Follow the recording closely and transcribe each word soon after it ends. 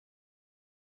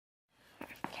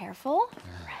Careful,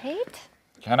 right?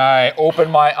 Can I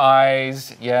open my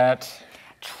eyes yet?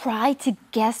 Try to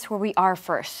guess where we are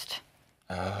first.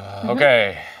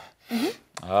 Okay.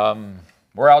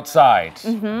 We're outside.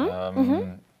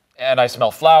 And I smell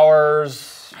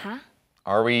flowers.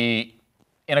 Are we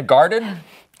in a garden?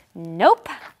 Nope.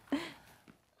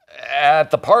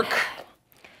 At the park?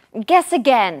 Guess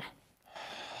again.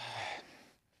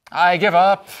 I give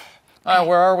up.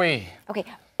 Where are we? Okay,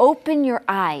 open your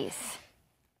eyes.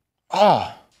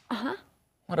 Oh.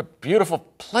 What a beautiful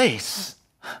place.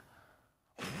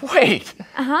 Wait.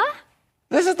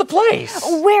 This is the place.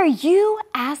 Where you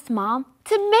asked Mom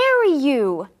to marry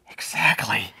you.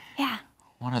 Exactly. Yeah.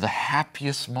 One of the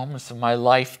happiest moments of my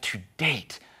life to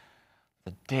date.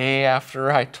 The day after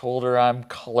I told her I'm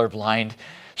colorblind,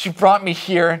 she brought me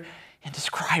here and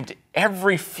described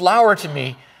every flower to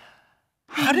me.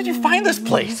 How did you find this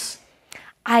place?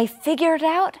 I figured it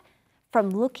out from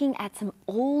looking at some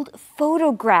old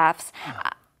photographs.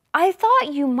 I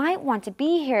thought you might want to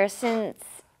be here since,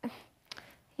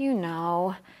 you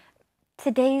know,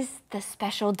 today's the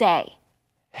special day.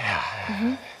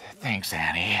 Yeah, thanks,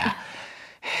 Annie.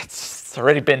 It's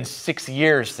already been 6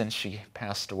 years since she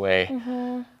passed away.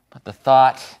 But the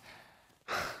thought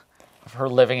of her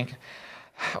living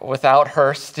without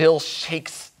her still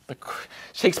shakes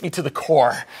me to the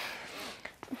core.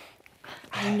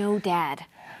 I know, Dad.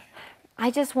 I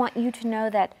just want you to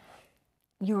know that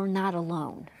you're not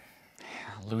alone.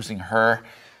 Losing her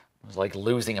was like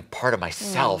losing a part of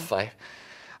myself.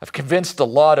 I've convinced a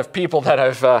lot of people that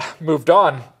I've moved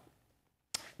on.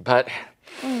 But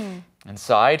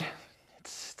inside,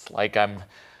 it's like I'm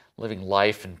living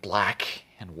life in black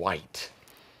and white.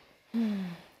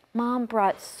 Mom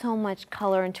brought so much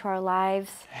color into our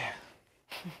lives.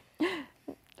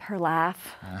 Her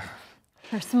laugh,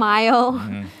 her smile,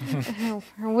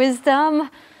 her wisdom.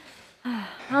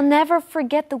 I'll never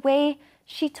forget the way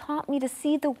she taught me to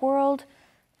see the world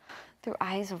through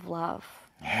eyes of love.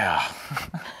 Yeah.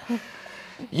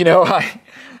 You know, I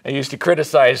used to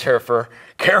criticize her for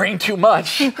caring too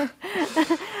much.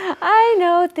 I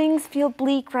know things feel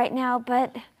bleak right now,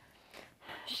 but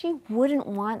she wouldn't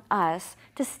want us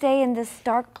to stay in this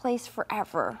dark place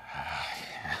forever.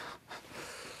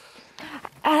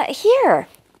 Here,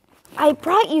 I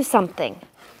brought you something.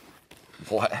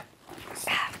 What?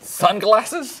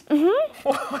 Sunglasses?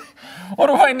 What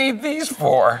do I need these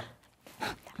for?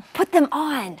 Put them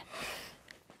on.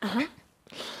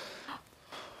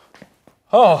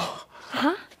 Oh.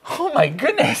 Oh my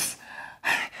goodness.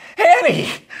 Annie!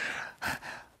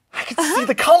 I can see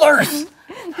the colors.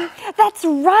 That's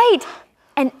right.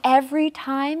 And every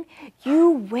time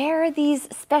you wear these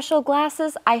special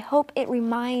glasses, I hope it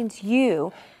reminds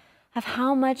you of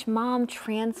how much Mom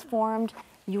transformed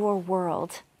your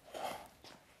world.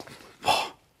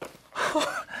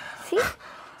 See?